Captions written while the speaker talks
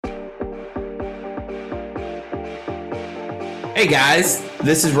Hey guys,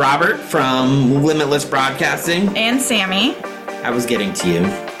 this is Robert from Limitless Broadcasting. And Sammy. I was getting to you.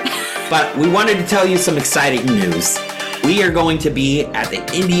 But we wanted to tell you some exciting news. We are going to be at the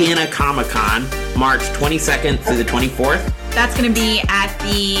Indiana Comic-Con, March 22nd through the 24th. That's going to be at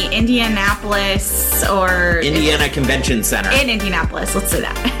the Indianapolis or... Indiana Convention Center. In Indianapolis, let's say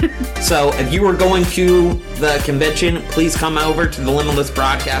that. So if you were going to the convention, please come over to the Limitless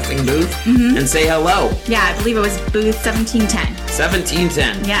Broadcasting booth and say hello. Yeah, I believe it was booth 1710.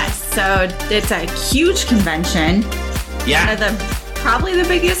 1710. Yes, so it's a huge convention. Yeah. One of the... Probably the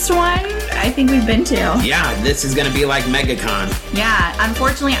biggest one I think we've been to. Yeah, this is going to be like MegaCon. Yeah,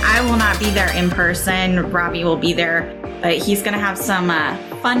 unfortunately, I will not be there in person. Robbie will be there, but he's going to have some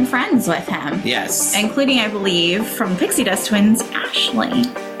fun friends with him. Yes. Including, I believe, from Pixie Dust Twins, Ashley.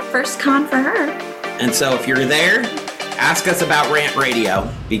 First con for her. And so if you're there, ask us about Rant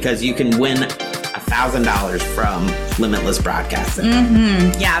Radio, because you can win $1,000 from Limitless Broadcasting.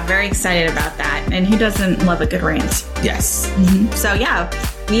 Yeah, very excited about that. And who doesn't love a good rant? Yes. So yeah,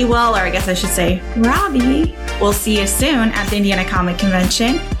 we will, or I guess I should say, Robbie, we'll see you soon at the Indiana Comic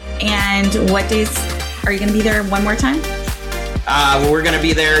Convention. And what days are you going to be there one more time? We're going to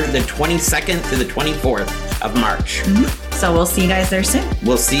be there the 22nd to the 24th of March. So we'll see you guys there soon.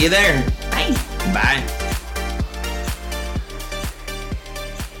 We'll see you there. Bye. Bye.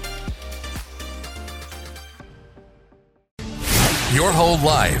 Your whole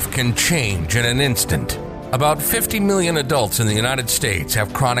life can change in an instant. About 50 million adults in the United States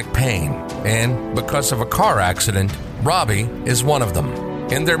have chronic pain, and because of a car accident, Robbie is one of them.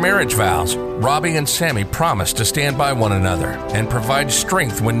 In their marriage vows, Robbie and Sammy promised to stand by one another and provide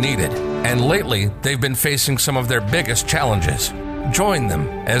strength when needed. And lately, they've been facing some of their biggest challenges. Join them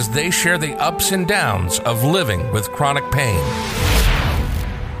as they share the ups and downs of living with chronic pain.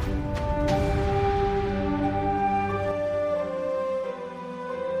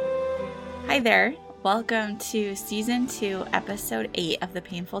 Hi there. Welcome to Season 2, Episode 8 of the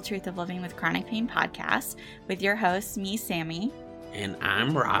Painful Truth of Living with Chronic Pain podcast with your hosts, me, Sammy. And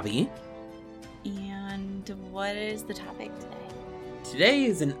I'm Robbie. And what is the topic today? Today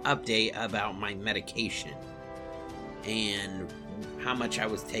is an update about my medication and how much I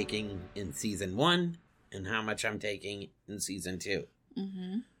was taking in Season 1 and how much I'm taking in Season 2.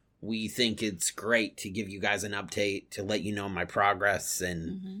 We think it's great to give you guys an update to let you know my progress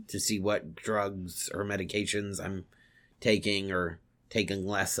and to see what drugs or medications I'm taking or taking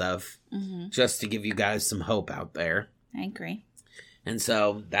less of, just to give you guys some hope out there. I agree. And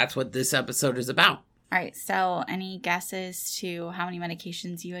so that's what this episode is about. All right, so any guesses to how many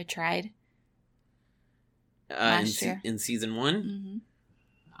medications you had tried last year? In Season 1?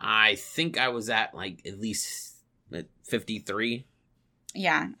 I think I was at at least 53.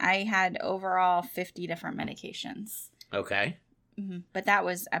 Yeah, I had overall 50 different medications. Okay. But that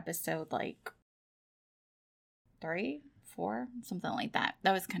was episode 3, 4, something like that.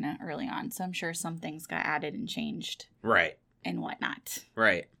 That was kind of early on, so I'm sure some things got added and changed. Right. And whatnot.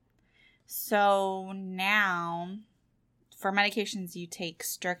 Right. So now, for medications you take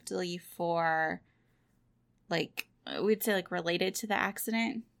strictly for, we'd say related to the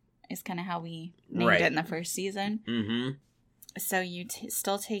accident, is kind of how we named it in the first season. So you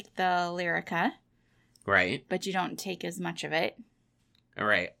still take the Lyrica. Right. But you don't take as much of it. All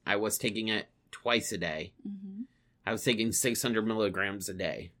right. I was taking it twice a day. I was taking 600 milligrams a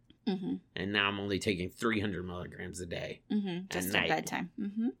day. And now I'm only taking 300 milligrams a day. Just at bedtime.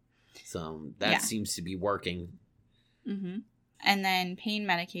 So that seems to be working. And then pain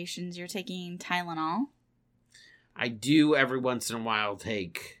medications, you're taking Tylenol. I do every once in a while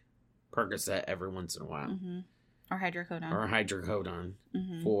take Percocet every once in a while. Or hydrocodone.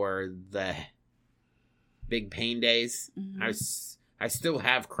 For the big pain days. I still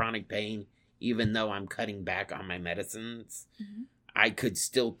have chronic pain, even though I'm cutting back on my medicines. I could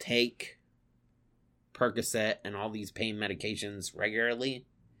still take Percocet and all these pain medications regularly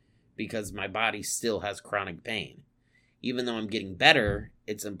because my body still has chronic pain. Even though I'm getting better,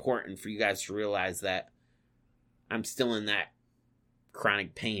 it's important for you guys to realize that I'm still in that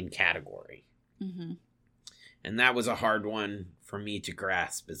chronic pain category. And that was a hard one for me to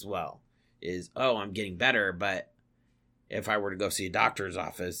grasp as well. I'm getting better, but if I were to go see a doctor's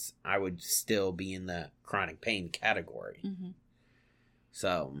office, I would still be in the chronic pain category.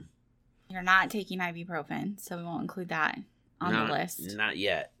 So. You're not taking ibuprofen, so we won't include that on the list. Not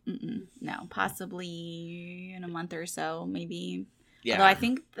yet. No, possibly in a month or so, maybe. Yeah. Although I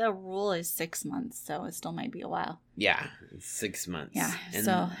think the rule is 6 months, so it still might be a while. Yeah, 6 months. Yeah, and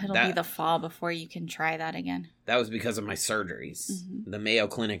so it'll be the fall before you can try that again. That was because of my surgeries. The Mayo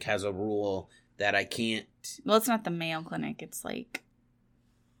Clinic has a rule that I can't... Well, it's not the Mayo Clinic. It's like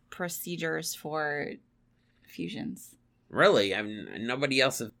procedures for fusions. Really? Nobody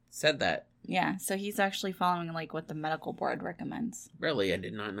else has said that. Yeah, so he's actually following like what the medical board recommends. Really? I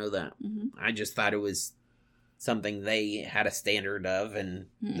did not know that. Mm-hmm. I just thought it was something they had a standard of, and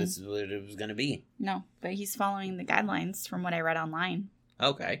this is what it was going to be. No, but he's following the guidelines from what I read online.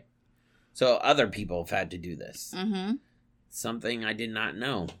 Okay. So other people have had to do this. Mm-hmm. Something I did not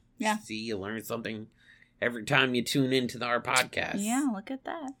know. Yeah. See, you learn something every time you tune into our podcast. Yeah, look at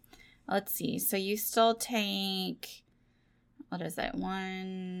that. Let's see. So you still take, what is it? 2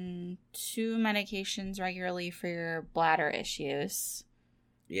 medications regularly for your bladder issues.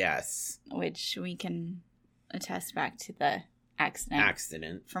 Yes. Which we can attest back to the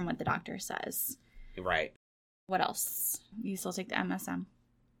accident. From what the doctor says. Right. What else? You still take the MSM?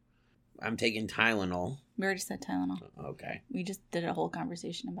 I'm taking Tylenol. We already said Tylenol. Okay. We just did a whole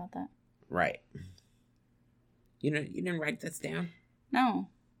conversation about that. Right. You didn't write this down? No.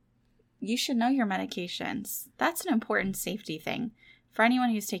 You should know your medications. That's an important safety thing. For anyone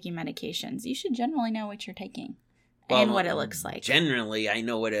who's taking medications, you should generally know what you're taking and what it looks like. Generally, I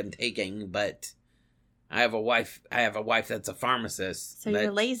know what I'm taking, but I have a wife that's a pharmacist. So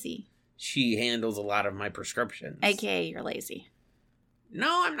you're lazy. She handles a lot of my prescriptions. AKA you're lazy.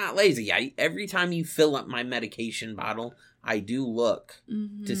 No, I'm not lazy. Every time you fill up my medication bottle, I do look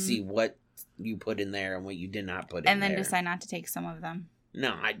to see what you put in there and what you did not put in there. And then decide not to take some of them.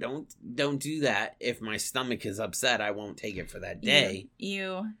 No, I don't do that. If my stomach is upset, I won't take it for that day.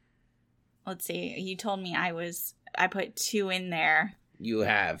 Let's see. You told me I put 2 in there. You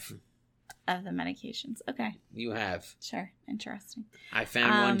have. Of the medications. Okay. You have. Sure. Interesting. I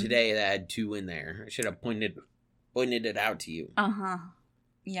found one today that had 2 in there. I should have pointed it out to you. Uh-huh.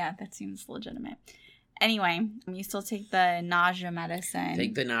 Yeah, that seems legitimate. Anyway, you still take the nausea medicine.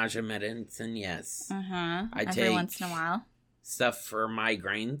 Take the nausea medicine, yes. Uh-huh. I Every take once in a while. Stuff for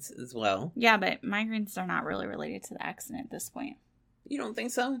migraines as well. Yeah, but migraines are not really related to the accident at this point. You don't think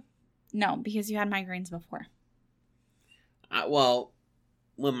so? No, because you had migraines before. Well,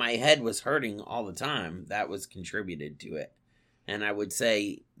 when my head was hurting all the time, that was contributed to it. And I would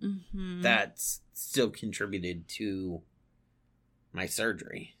say that's still contributed to my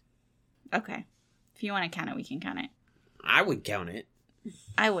surgery. Okay. If you want to count it, we can count it. I would count it.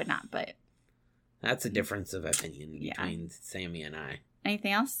 I would not, but... That's a difference of opinion between Sammy and I.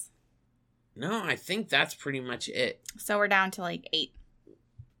 Anything else? No, I think that's pretty much it. So we're down to like 8.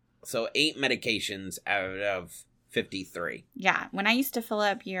 So 8 medications out of 53. Yeah. When I used to fill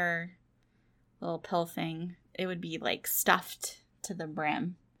up your little pill thing, it would be like stuffed to the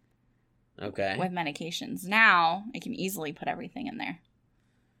brim. Okay. With medications. Now, I can easily put everything in there.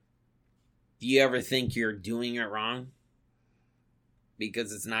 Do you ever think you're doing it wrong?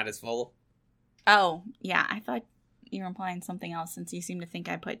 Because it's not as full? Oh, yeah. I thought you were implying something else since you seem to think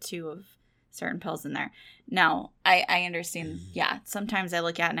I put 2 of certain pills in there. No, I understand. Yeah. Sometimes I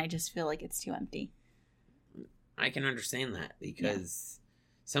look at it and I just feel like it's too empty. I can understand that because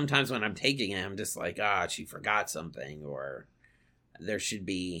sometimes when I'm taking it, I'm just like, she forgot something or there should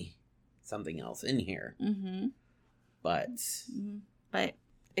be something else in here. Mm-hmm. But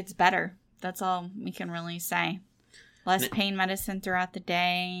it's better. That's all we can really say. Less pain medicine throughout the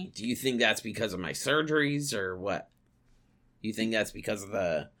day. Do you think that's because of my surgeries or what? Do you think that's because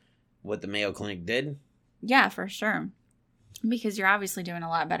of what the Mayo Clinic did? Yeah, for sure. Because you're obviously doing a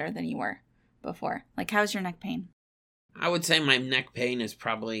lot better than you were before. Like, how's your neck pain? I would say my neck pain is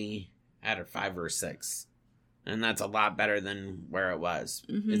probably at a 5 or 6. And that's a lot better than where it was.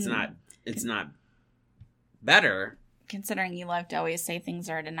 Mm-hmm. It's not better. Considering you love to always say things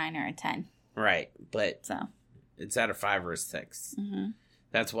are at a 9 or a 10. Right, but it's at a 5 or a 6. Mm-hmm.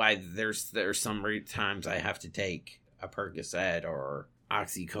 That's why there's some times I have to take a Percocet or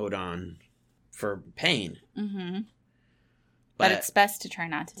oxycodone for pain. Mm-hmm. But it's best to try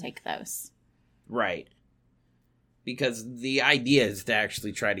not to take those. Right. Because the idea is to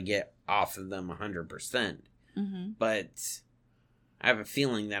actually try to get off of them 100%. Mm-hmm. But I have a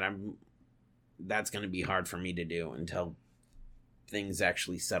feeling that that's going to be hard for me to do until things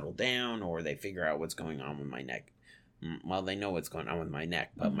actually settle down or they figure out what's going on with my neck. Well, they know what's going on with my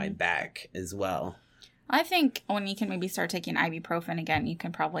neck, but my back as well. I think when you can maybe start taking ibuprofen again, you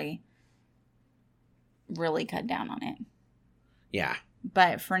can probably really cut down on it. Yeah.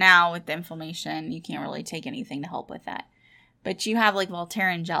 But for now, with the inflammation, you can't really take anything to help with that. But you have like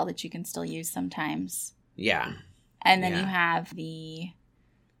Voltaren gel that you can still use sometimes. Yeah. And then you have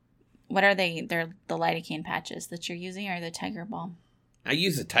what are they? They're the lidocaine patches that you're using or the Tiger Balm? I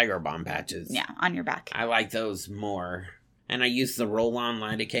use the Tiger Balm patches. Yeah, on your back. I like those more. And I use the roll-on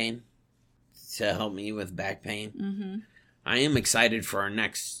lidocaine. to help me with back pain. Mm-hmm. I am excited for our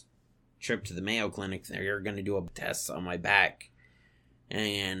next trip to the Mayo Clinic. They're going to do a test on my back.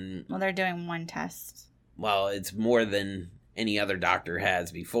 And well, they're doing one test. Well, it's more than any other doctor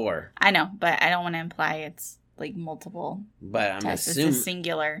has before. I know, but I don't want to imply it's like multiple. But I'm assuming it's a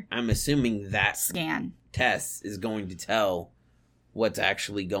singular. I'm assuming that scan test is going to tell what's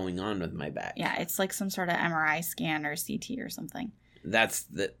actually going on with my back. Yeah, it's like some sort of MRI scan or CT or something.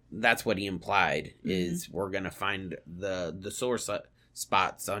 That's what he implied, is we're going to find the sore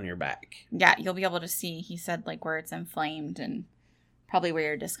spots on your back. Yeah, you'll be able to see, he said, like where it's inflamed and probably where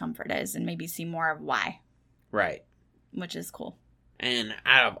your discomfort is, and maybe see more of why. Right. Which is cool. And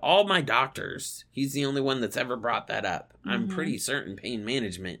out of all my doctors, he's the only one that's ever brought that up. I'm pretty certain pain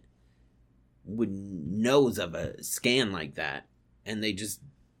management knows of a scan like that, and they just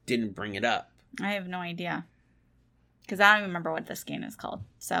didn't bring it up. I have no idea. Because I don't even remember what the scan is called.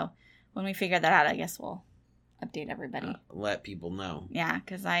 So when we figure that out, I guess we'll update everybody. Let people know. Yeah,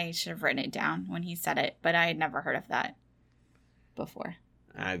 because I should have written it down when he said it, but I had never heard of that before.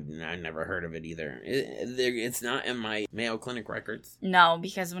 I've never heard of it either. It's not in my Mayo Clinic records. No,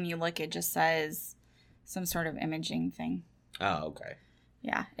 because when you look, it just says some sort of imaging thing. Oh, okay.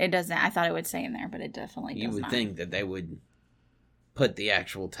 Yeah, it doesn't. I thought it would say in there, but it definitely does not. You would think that they would put the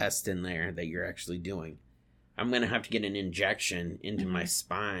actual test in there that you're actually doing. I'm going to have to get an injection into my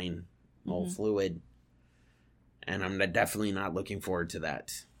spine, all fluid, and I'm definitely not looking forward to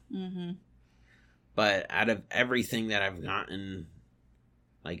that. Mm-hmm. But out of everything that I've gotten,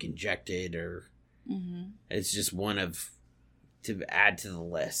 like injected, or it's just one to add to the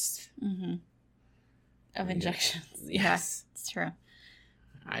list of injections. Yes, it's true.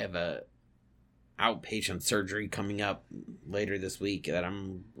 I have a outpatient surgery coming up later this week that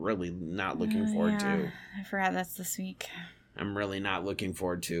I'm really not looking forward to. I forgot that's this week. I'm really not looking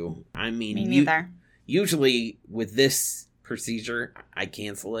forward to. I mean, me neither. Usually with this procedure, I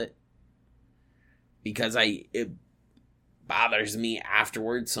cancel it because it bothers me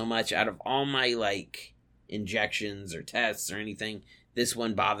afterwards so much. Out of all my like injections or tests or anything, this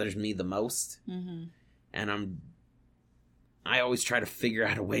one bothers me the most. And I always try to figure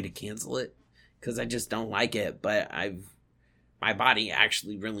out a way to cancel it because I just don't like it. But my body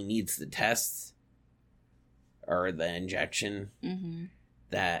actually really needs the tests or the injection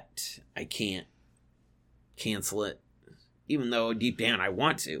that I can't cancel it, even though deep down I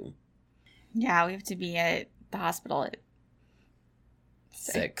want to. Yeah, we have to be at the hospital at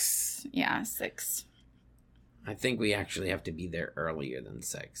 6. Yeah, 6. I think we actually have to be there earlier than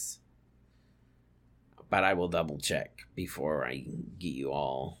 6. But I will double check before I get you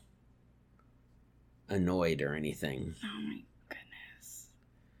all annoyed or anything. Oh my goodness.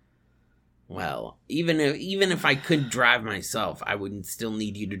 Well, even if I could drive myself, I would still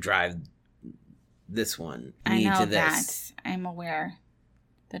need you to drive this one. I know that. I'm aware.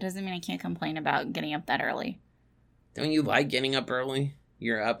 That doesn't mean I can't complain about getting up that early. Don't you like getting up early?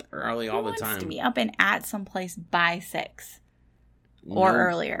 You're up early all the time. Who wants to be up and at someplace by 6? Or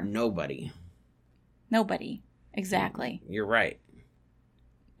earlier? Nobody. Exactly. You're right.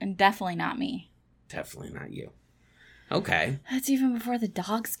 And definitely not me. Definitely not you. Okay. That's even before the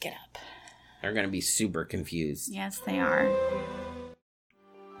dogs get up. They're going to be super confused. Yes, they are.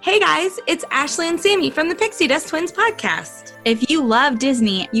 Hey guys, it's Ashley and Sammy from the Pixie Dust Twins podcast. If you love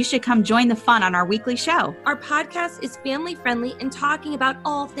Disney, you should come join the fun on our weekly show. Our podcast is family friendly and talking about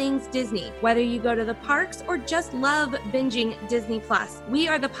all things Disney. Whether you go to the parks or just love binging Disney Plus, we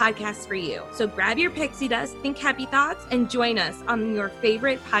are the podcast for you. So grab your pixie dust, think happy thoughts, and join us on your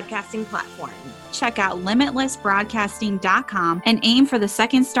favorite podcasting platform. Check out limitlessbroadcasting.com and aim for the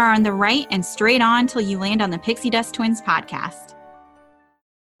second star on the right and straight on till you land on the Pixie Dust Twins podcast.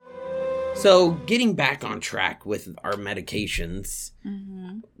 So, getting back on track with our medications,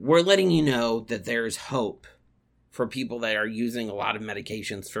 we're letting you know that there's hope for people that are using a lot of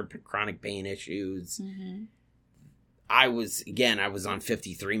medications for chronic pain issues. I was on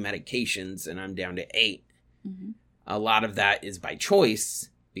 53 medications and I'm down to 8. A lot of that is by choice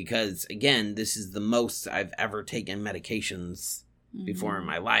because, again, this is the most I've ever taken medications before in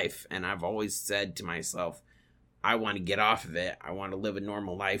my life. And I've always said to myself, I want to get off of it. I want to live a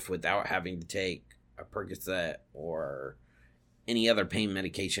normal life without having to take a Percocet or any other pain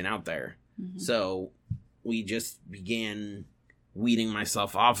medication out there. So we just began weeding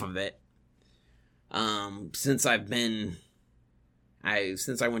myself off of it. Since I went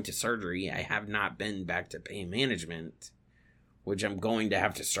to surgery, I have not been back to pain management, which I'm going to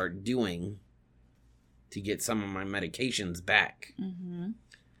have to start doing to get some of my medications back.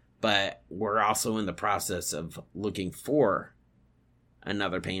 But we're also in the process of looking for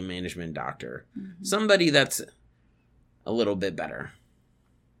another pain management doctor. Mm-hmm. Somebody that's a little bit better.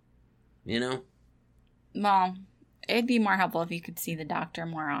 You know? Well, it'd be more helpful if you could see the doctor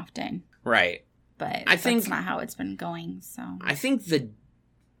more often. Right. But that's not how it's been going, so. I think the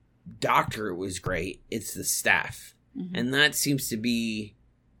doctor was great. It's the staff. Mm-hmm. And that seems to be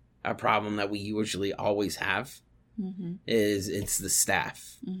a problem that we usually always have. Mm-hmm. It's the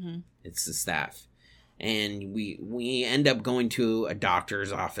staff. Mm-hmm. It's the staff. And we end up going to a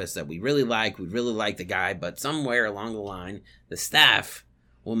doctor's office that we really like. We really like the guy, but somewhere along the line, the staff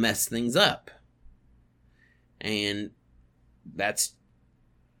will mess things up. And that's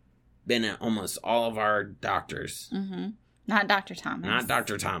been at almost all of our doctors. Mm-hmm. Not Dr. Thomas. Not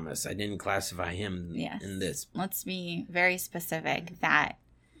Dr. Thomas. I didn't classify him in this. Let's be very specific that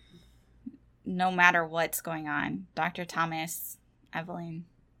no matter what's going on, Dr. Thomas, Evelyn,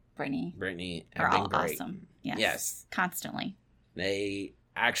 Brittany are all great. Awesome. Yes. Constantly. They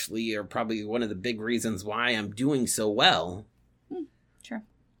actually are probably one of the big reasons why I'm doing so well. Sure.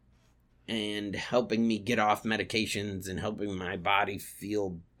 And helping me get off medications and helping my body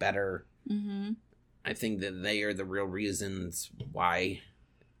feel better. Mm-hmm. I think that they are the real reasons why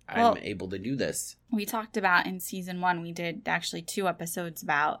I'm able to do this. We talked about in season 1, we did actually 2 episodes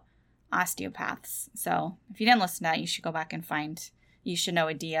about osteopaths. So if you didn't listen to that, you should go back and find You Should Know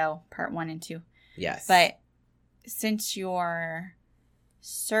a DO, part 1 and 2. Yes. But since your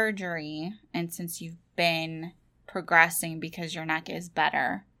surgery and since you've been progressing because your neck is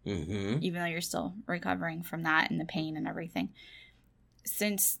better, mm-hmm. even though you're still recovering from that and the pain and everything,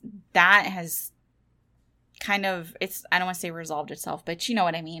 since that has kind of, I don't want to say resolved itself, but you know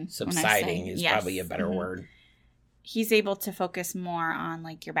what I mean. Subsiding is probably a better word. He's able to focus more on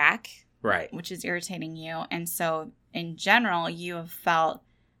like your back. Right. Which is irritating you. And so in general, you have felt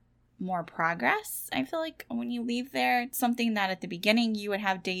more progress. I feel like when you leave there, it's something that at the beginning you would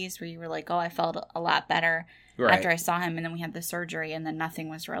have days where you were like, oh, I felt a lot better after I saw him. And then we had the surgery and then nothing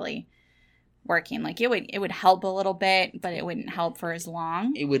was really working. Like it would help a little bit, but it wouldn't help for as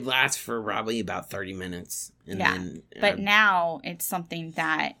long. It would last for probably about 30 minutes. And then, but now it's something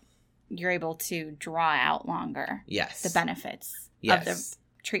that you're able to draw out longer. Yes. The benefits of the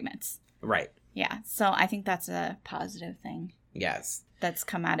treatments. Right. Yeah. So I think that's a positive thing. Yes. That's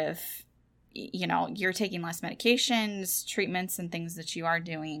come out of, you're taking less medications, treatments, and things that you are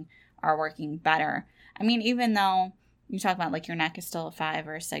doing are working better. I mean, even though you talk about like your neck is still a 5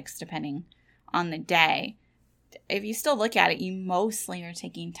 or a 6, depending on the day, if you still look at it, you mostly are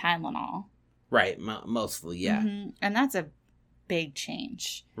taking Tylenol. Right. Mostly, yeah. Mm-hmm. And that's a big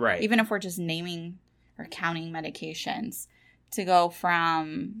change. Right. Even if we're just naming or counting medications, to go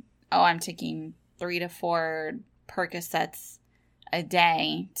from, I'm taking 3 to 4 Percocets a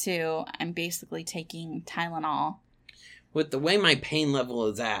day to I'm basically taking Tylenol. With the way my pain level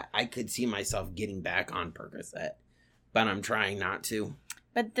is at, I could see myself getting back on Percocet, but I'm trying not to.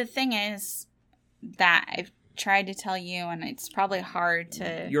 But the thing is that I've tried to tell you, and it's probably hard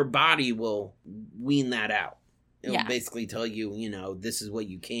to... Your body will wean that out. It'll basically tell you, this is what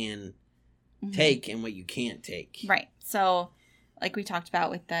you can take and what you can't take. Right. So, like we talked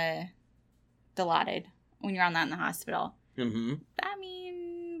about with the Dilaudid, when you're on that in the hospital. Mm-hmm. I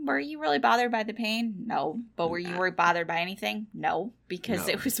mean, were you really bothered by the pain? No. But were you bothered by anything? No. Because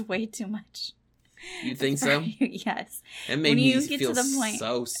it was way too much. You think so? Yes. It made me feel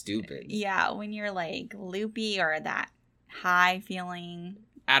so stupid. Yeah, when you're like loopy or that high feeling.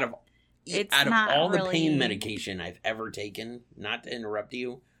 Out of all the pain medication I've ever taken, not to interrupt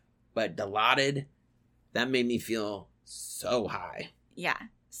you, but Dilaudid, that made me feel so high. Yeah.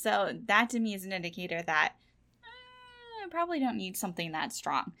 So that to me is an indicator that I probably don't need something that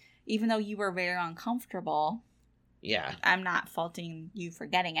strong. Even though you were very uncomfortable. Yeah. I'm not faulting you for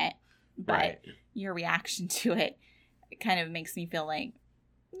getting it. But your reaction to it kind of makes me feel like,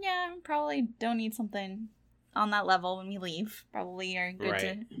 yeah, probably don't need something on that level when we leave. Probably are good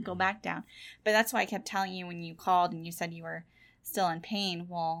to go back down. But that's why I kept telling you when you called and you said you were still in pain,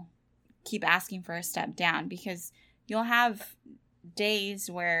 well, keep asking for a step down because you'll have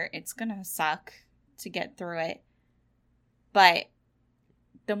days where it's going to suck to get through it. But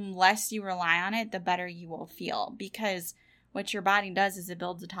the less you rely on it, the better you will feel because what your body does is it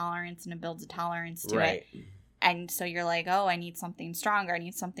builds a tolerance and it builds a tolerance to it. And so you're like, oh, I need something stronger. I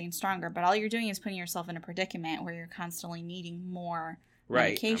need something stronger. But all you're doing is putting yourself in a predicament where you're constantly needing more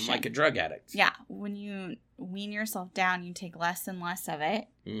medication. I'm like a drug addict. Yeah. When you wean yourself down, you take less and less of it.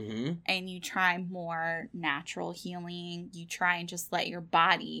 Mm-hmm. And you try more natural healing. You try and just let your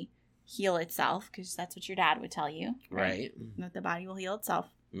body heal itself because that's what your dad would tell you. Right. That the body will heal itself.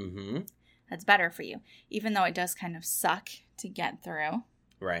 Mm-hmm. That's better for you. Even though it does kind of suck to get through.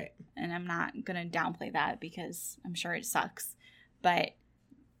 Right. And I'm not going to downplay that because I'm sure it sucks. But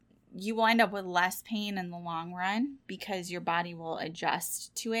you will end up with less pain in the long run because your body will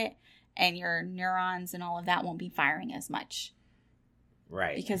adjust to it and your neurons and all of that won't be firing as much.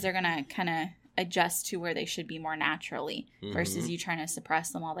 Right. Because they're going to kind of adjust to where they should be more naturally versus you trying to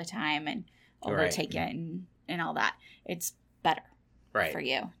suppress them all the time and overtake it and all that. It's better for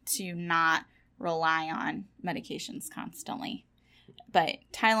you to not rely on medications constantly. But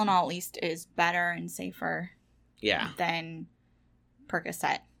Tylenol at least is better and safer than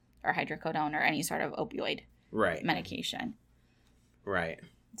Percocet or hydrocodone or any sort of opioid medication. Right.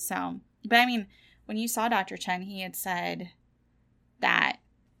 So, but I mean, when you saw Dr. Chen, he had said that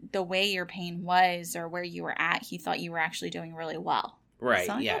the way your pain was or where you were at, he thought you were actually doing really well. Right,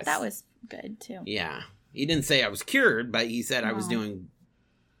 so I thought that was good, too. Yeah. He didn't say I was cured, but he said I was doing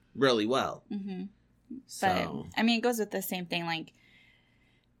really well. Mm-hmm. So. But, I mean, it goes with the same thing. Like,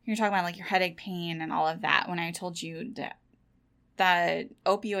 you're talking about, like, your headache pain and all of that. When I told you that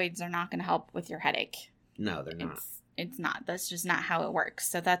opioids are not going to help with your headache. No, they're not. It's not. That's just not how it works.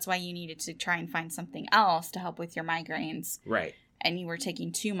 So that's why you needed to try and find something else to help with your migraines. Right. And you were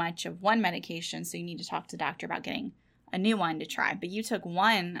taking too much of one medication, so you need to talk to the doctor about getting a new one to try. But you took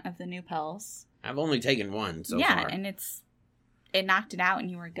one of the new pills. I've only taken one so far. Yeah, and it knocked it out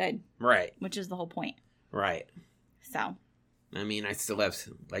and you were good. Right. Which is the whole point. Right. So. I mean, I still have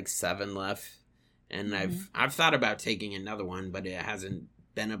like 7 left. And I've thought about taking another one, but it hasn't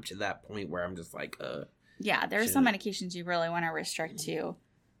been up to that point where I'm just like, Yeah, there are some medications you really want to restrict to.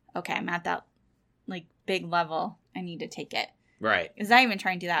 Okay, I'm at that like big level. I need to take it. Right. Because I even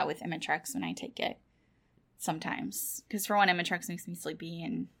try and do that with Imitrex when I take it sometimes. Because for one, Imitrex makes me sleepy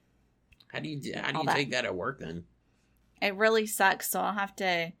and how do you take that at work then? It really sucks. So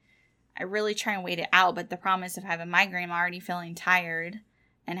I really try and wait it out. But the problem is if I have a migraine, I'm already feeling tired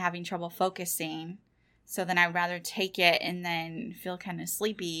and having trouble focusing. So then I'd rather take it and then feel kind of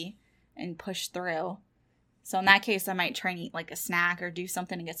sleepy and push through. So in that case, I might try and eat like a snack or do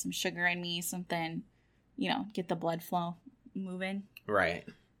something to get some sugar in me, something, get the blood flow moving. Right.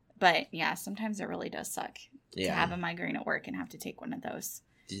 But yeah, sometimes it really does suck to have a migraine at work and have to take one of those.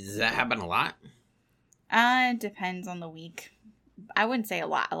 Does that happen a lot? It depends on the week. I wouldn't say a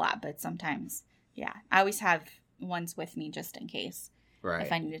lot, but sometimes, yeah. I always have ones with me just in case. Right.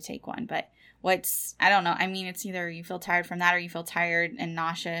 If I need to take one. But I don't know. I mean, it's either you feel tired from that or you feel tired and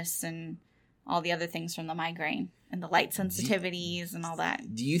nauseous and all the other things from the migraine and the light sensitivities and all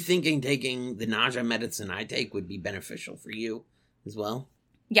that. Do you think taking the nausea medicine I take would be beneficial for you as well?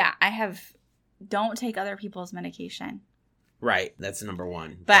 Yeah, don't take other people's medication. Right. That's number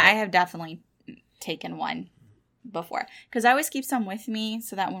one. But I have definitely taken one before. Because I always keep some with me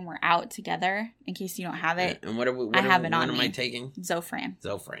so that when we're out together, in case you don't have it, and what am I taking? Zofran.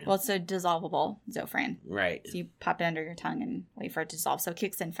 Zofran. Well, it's a dissolvable Zofran. Right. So you pop it under your tongue and wait for it to dissolve. So it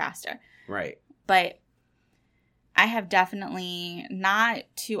kicks in faster. Right. But I have definitely, not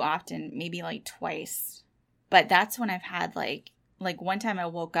too often, maybe like twice. But that's when I've had like one time I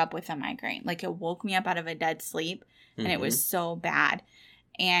woke up with a migraine. Like it woke me up out of a dead sleep and it was so bad.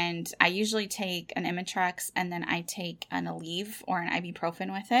 And I usually take an Imitrex and then I take an Aleve or an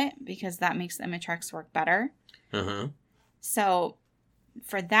ibuprofen with it because that makes the Imitrex work better. Uh-huh. So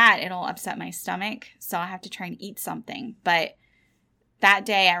for that, it'll upset my stomach. So I have to try and eat something. But that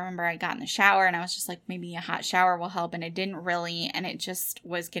day, I remember I got in the shower and I was just like, maybe a hot shower will help. And it didn't really. And it just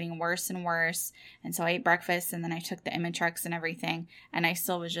was getting worse and worse. And so I ate breakfast and then I took the Imitrex and everything. And I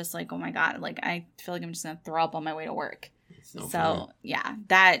still was just like, oh my God, like I feel like I'm just going to throw up on my way to work. Yeah,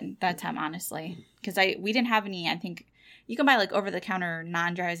 that time, honestly. Because we didn't have any, I think, you can buy like over-the-counter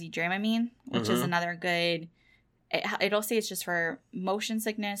non-drowsy Dramamine, which is another good, it'll say it's just for motion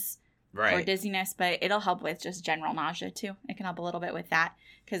sickness. Right. Or dizziness, but it'll help with just general nausea too. It can help a little bit with that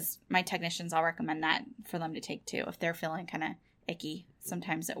because my technicians, I'll recommend that for them to take too if they're feeling kind of icky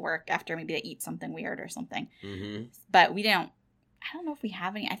sometimes at work after maybe they eat something weird or something. Mm-hmm. But I don't know if we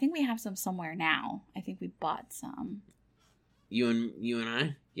have any. I think we have some somewhere now. I think we bought some. You and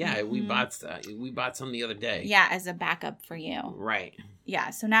I? Yeah, mm-hmm. We bought some the other day. Yeah, as a backup for you. Right.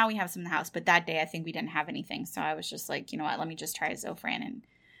 Yeah, so now we have some in the house, but that day I think we didn't have anything. So I was just like, you know what, let me just try Zofran and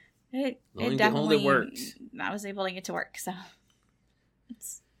it definitely worked. I was able to get to work, so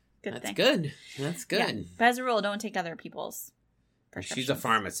it's a good thing. That's good. Yeah. But as a rule, don't take other people's prescriptions. She's a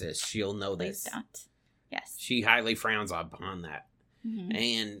pharmacist. She'll know Please this. Don't. Yes. She highly frowns upon that. Mm-hmm.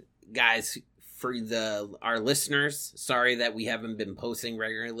 And guys, for our listeners, sorry that we haven't been posting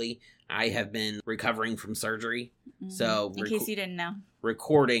regularly. I have been recovering from surgery. Mm-hmm. So in case you didn't know.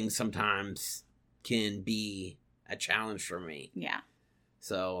 Recording sometimes can be a challenge for me. Yeah.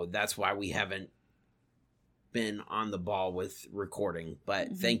 So that's why we haven't been on the ball with recording.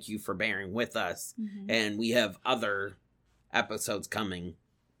 But thank you for bearing with us. And we have other episodes coming.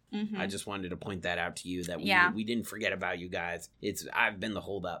 I just wanted to point that out to you that we didn't forget about you guys. I've been the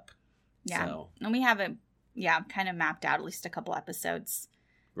holdup. Yeah. So. And we have it, kind of mapped out at least a couple episodes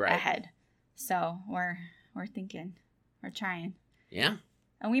ahead. So we're thinking, we're trying. Yeah.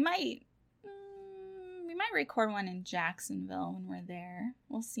 And we might record one in Jacksonville when we're there.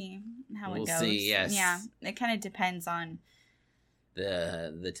 We'll see how it goes. We'll see, yes. Yeah. It kind of depends on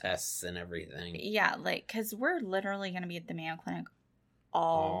the tests and everything. Yeah, because we're literally going to be at the Mayo Clinic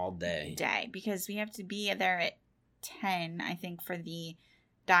all day. Because we have to be there at 10, I think, for the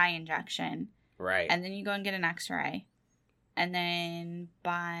dye injection. Right. And then you go and get an x-ray. And then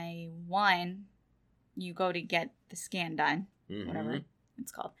by 1, you go to get the scan done. Whatever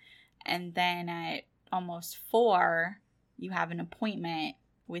it's called. And then at almost 4, you have an appointment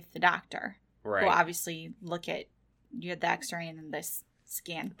with the doctor. Right. Who will obviously look at the x-ray and then this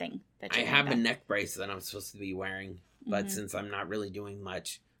scan thing. That I have a neck brace that I'm supposed to be wearing. But since I'm not really doing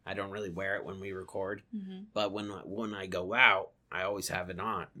much, I don't really wear it when we record. But when I go out, I always have it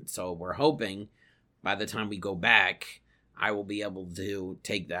on. So we're hoping by the time we go back, I will be able to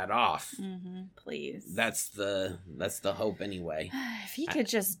take that off. Please. That's the hope anyway. If he could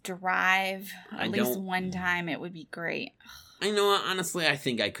just drive at least one time, it would be great. I know, honestly, I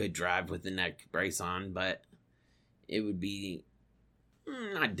think I could drive with the neck brace on, but it would be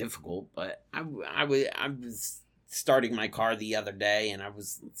not difficult. But I was starting my car the other day, and I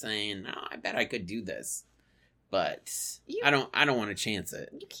was saying, oh, I bet I could do this. But I don't want to chance it.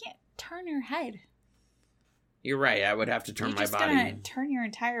 You can't turn your head. You're right. I would have to turn my body. You're just going to turn your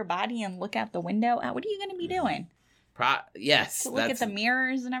entire body and look out the window? What are you going to be doing? Yes. To look at the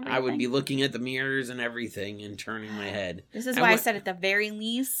mirrors and everything? I would be looking at the mirrors and everything and turning my head. This is why I said at the very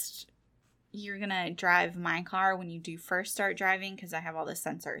least, you're going to drive my car when you do first start driving because I have all the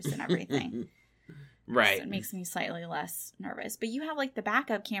sensors and everything. Right. So it makes me slightly less nervous. But you have the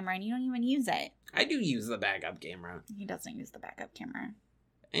backup camera and you don't even use it. I do use the backup camera. He doesn't use the backup camera.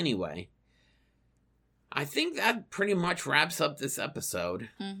 Anyway. I think that pretty much wraps up this episode.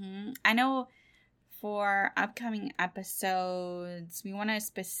 I know for upcoming episodes, we want to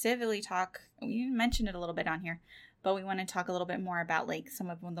specifically talk, we mentioned it a little bit on here, but we want to talk a little bit more about some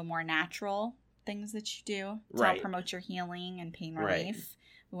of the more natural things that you do to help promote your healing and pain relief.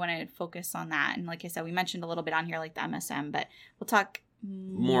 We want to focus on that. And like I said, we mentioned a little bit on here, the MSM, but we'll talk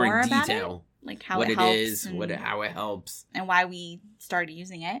more in detail. How what it helps. What it is, how it helps. And why we started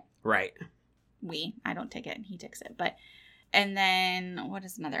using it. Right. I don't take it. He takes it. And then what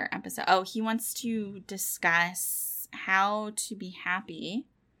is another episode? Oh, he wants to discuss how to be happy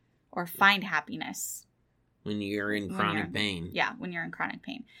or find happiness. When you're in chronic pain. Yeah, when you're in chronic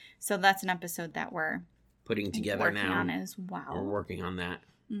pain. So that's an episode that we're putting together working on as well. We're working on that.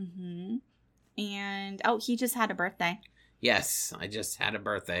 And, he just had a birthday. Yes, I just had a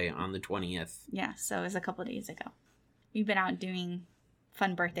birthday on the 20th. Yeah, so it was a couple of days ago. We've been out doing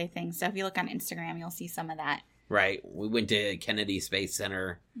fun birthday things. So if you look on Instagram, you'll see some of that. Right. We went to Kennedy Space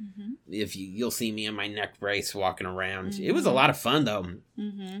Center. If you'll see me in my neck brace walking around. It was a lot of fun, though.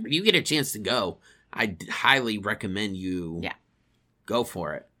 If you get a chance to go, I highly recommend you go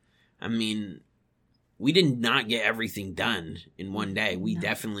for it. I mean, we did not get everything done in one day. We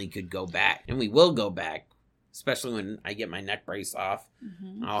definitely could go back. And we will go back. Especially when I get my neck brace off.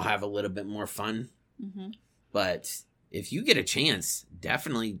 I'll have a little bit more fun. But if you get a chance,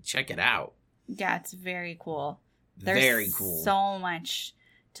 definitely check it out. Yeah, it's very cool. Very cool. So much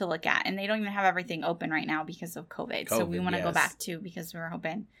to look at. And they don't even have everything open right now because of COVID. So we want to go back too because we're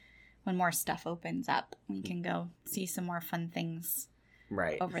hoping when more stuff opens up, we can go see some more fun things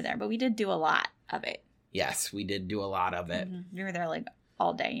over there. But we did do a lot of it. Yes, we did do a lot of it. We were there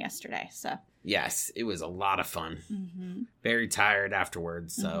all day yesterday. So yes, it was a lot of fun. Very tired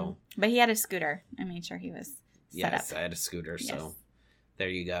afterwards. So, but he had a scooter. I made sure he was set up. I had a scooter. So there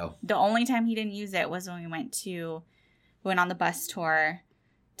you go. The only time he didn't use it was when we went on the bus tour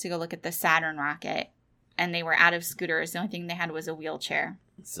to go look at the Saturn rocket, and they were out of scooters. The only thing they had was a wheelchair.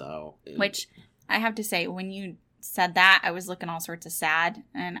 So, which I have to say, when you said that, I was looking all sorts of sad,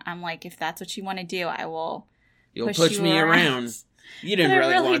 and I'm like, if that's what you want to do, I will. You'll push me around. You didn't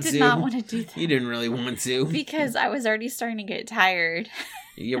really want to. I did not want to do that. You didn't really want to because I was already starting to get tired.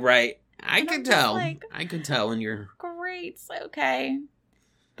 You're right. I could tell. I could tell in your. Great. Okay.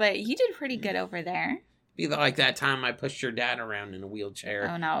 But you did pretty good over there. Be like that time I pushed your dad around in a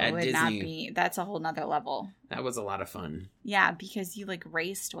wheelchair. Oh, no. It would not be. That's a whole nother level. That was a lot of fun. Yeah, because you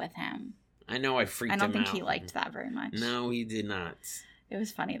raced with him. I know I freaked him out. I don't think he liked that very much. No, he did not. It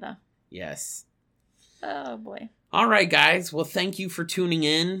was funny, though. Yes. Oh, boy. All right, guys. Well, thank you for tuning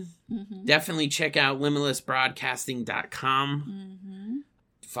in. Mm-hmm. Definitely check out limitlessbroadcasting.com. Mm-hmm.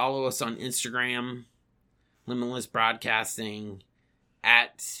 Follow us on Instagram, Limitless Broadcasting,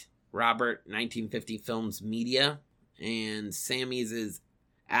 at Robert 1950 Films Media. And Sammy's is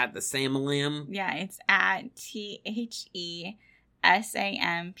at the Samalam. Yeah, it's at THESAM_A_LAM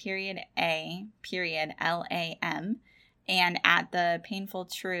and at the Painful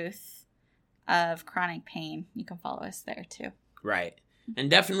Truth of Chronic Pain. You can follow us there too. Right.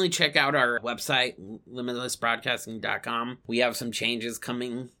 And definitely check out our website, limitlessbroadcasting.com. We have some changes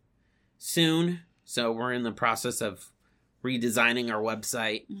coming soon. So we're in the process of redesigning our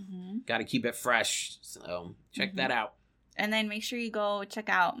website. Mm-hmm. Got to keep it fresh. So check that out. And then make sure you go check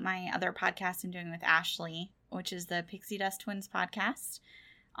out my other podcast I'm doing with Ashley, which is the Pixie Dust Twins podcast.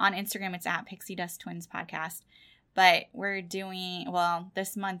 On Instagram, it's at Pixie Dust Twins podcast. But we're doing,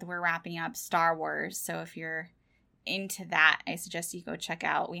 this month we're wrapping up Star Wars. So if you're into that, I suggest you go check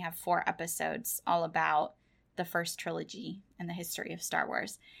out. We have 4 episodes all about the first trilogy and the history of Star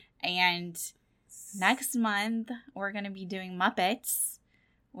Wars. And next month, we're going to be doing Muppets,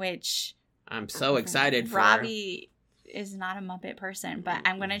 which I'm so excited for. Robbie is not a Muppet person, but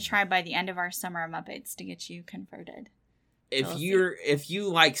I'm going to try by the end of our summer Muppets to get you converted. If you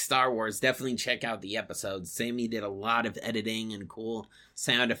like Star Wars, definitely check out the episodes. Sammy did a lot of editing and cool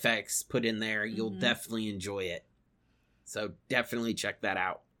sound effects put in there. You'll definitely enjoy it. So definitely check that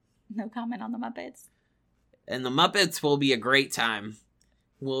out. No comment on the Muppets. And the Muppets will be a great time.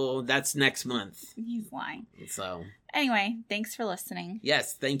 Well, that's next month. He's lying. So anyway, thanks for listening.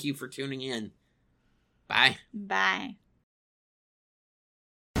 Yes, thank you for tuning in. Bye. Bye.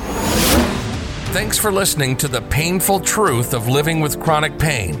 Thanks for listening to The Painful Truth of Living with Chronic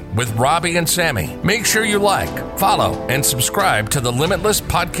Pain with Robbie and Sammy. Make sure you like, follow, and subscribe to the Limitless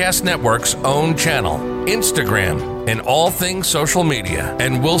Podcast Network's own channel, Instagram, and all things social media.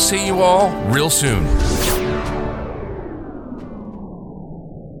 And we'll see you all real soon.